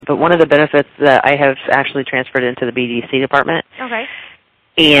but one of the benefits that I have actually transferred into the BDC department. Okay.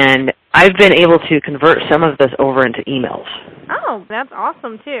 And I've been able to convert some of this over into emails. Oh, that's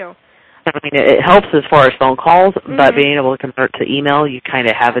awesome, too. I mean, it helps as far as phone calls, but being able to convert to email, you kind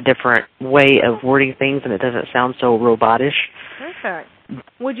of have a different way of wording things, and it doesn't sound so robotish. Perfect.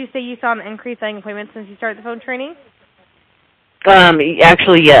 Would you say you saw an increase in appointments since you started the phone training?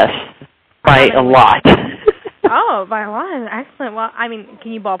 Actually, yes, by a lot. Oh, by a lot. Excellent. Well, I mean,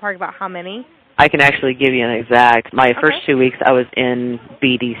 can you ballpark about how many? I can actually give you an exact. My first 2 weeks, I was in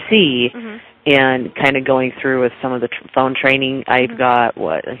BDC, and kind of going through with some of the phone training. I've got,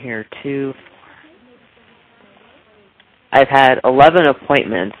 I've had 11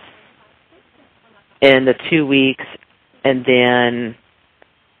 appointments in the 2 weeks, and then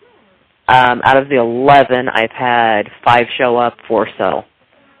out of the 11, I've had 5 show up, 4 settle.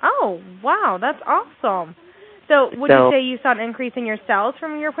 Oh, wow, that's awesome. So would you say you saw an increase in your sales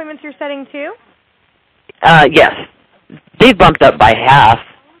from your appointments you're setting too? Yes. They've bumped up by half.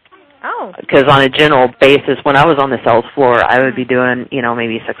 Oh. Because on a general basis, when I was on the sales floor, I would be doing,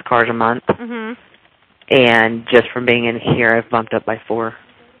 maybe 6 cars a month. And just from being in here, I've bumped up by 4.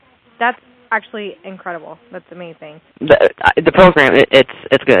 That's actually incredible. That's amazing. The program,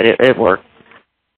 it's good. It worked.